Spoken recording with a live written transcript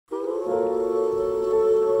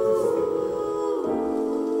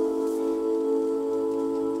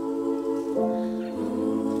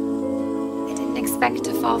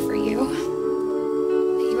fall for you.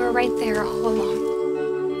 But you were right there all along.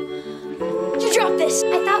 You dropped this!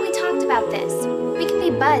 I thought we talked about this. We can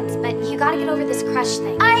be buds, but you gotta get over this crush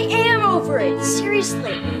thing. I am over it!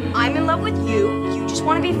 Seriously. I'm in love with you, you just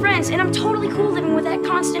want to be friends, and I'm totally cool living with that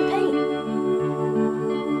constant pain.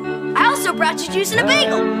 I also brought you juice and a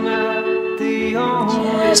bagel!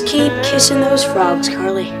 Just keep kissing those frogs,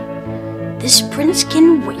 Carly. This prince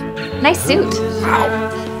can wait. Nice suit. Wow,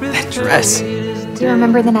 that dress. Do you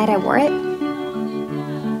remember the night I wore it?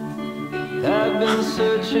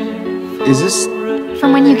 Is this?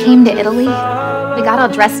 From when you came to Italy? We got all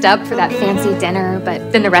dressed up for that fancy dinner,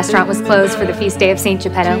 but then the restaurant was closed for the feast day of Saint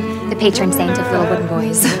Geppetto, the patron saint of little wooden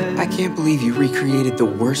boys. I can't believe you recreated the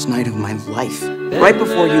worst night of my life. Right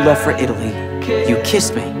before you left for Italy, you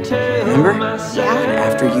kissed me. Remember? Yeah. And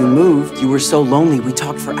after you moved, you were so lonely, we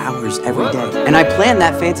talked for hours every day. And I planned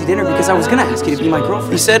that fancy dinner because I was gonna ask you to be my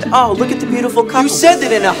girlfriend. You said, oh, look at the beautiful couple. You said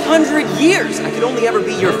that in 100 years, I could only ever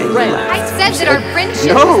be your friend. I said that our friendship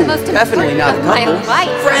No, was the most definitely important not a of my couple.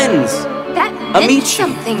 life. Friends. That meant Amici.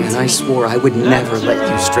 something to And me. I swore I would never let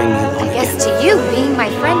you string me along I guess again. to you, being my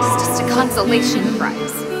friend is just a consolation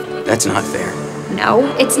prize. That's not fair. No,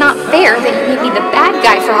 it's not fair that you made me the bad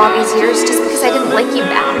guy for all these years just because I didn't like you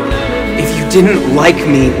back. If you didn't like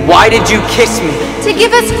me, why did you kiss me? To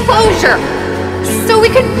give us closure, so we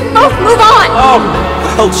could both move on. Oh,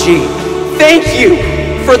 well, gee, thank you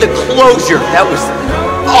for the closure. That was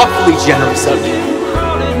awfully generous of you.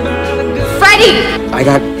 Freddie! I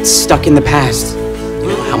got stuck in the past. You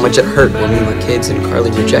know how much it hurt when we were kids and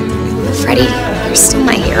Carly rejected me. Freddie, you're still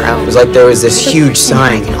my hero. It was like there was this huge I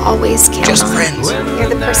sign. can always count Just on. friends. You're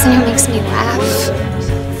the person who makes me laugh.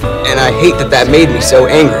 And I hate that that made me so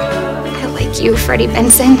angry. I like you, Freddie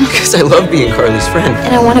Benson. Because I love being Carly's friend.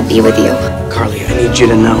 And I want to be with you. Carly, I need you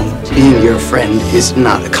to know, being your friend is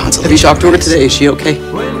not a consolation. Have you talked to her today? Is she okay?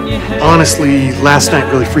 Honestly, last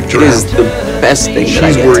night really freaked her It out. is the best thing that I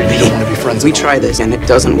She's get worried to you be. don't want to be friends. We try this and it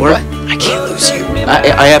doesn't work. I can't lose you.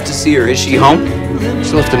 I have to see her. Is she home?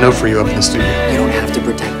 She left a note for you up in the studio. You don't have to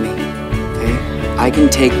protect me, okay? I can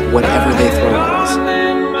take whatever they throw at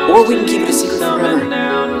us. Or we can keep it a secret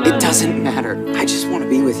forever. It doesn't matter. I just want to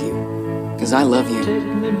be with you. Because I love you,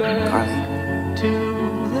 Carly.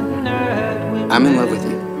 I'm in love with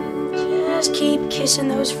you. Just keep kissing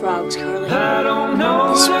those frogs, Carly.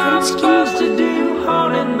 This prince can wait.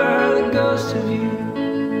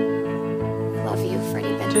 I love you,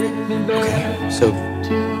 Freddie Benson. Okay, so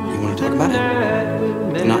you want to talk about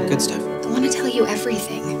it? The not good stuff. I want to tell you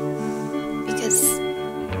everything. Because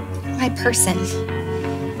you're my person.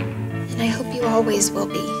 And I hope you always will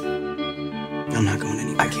be. I'm not going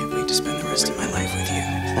anywhere. I can't wait to spend the rest of my life with you.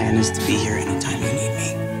 The plan is to be here anytime you need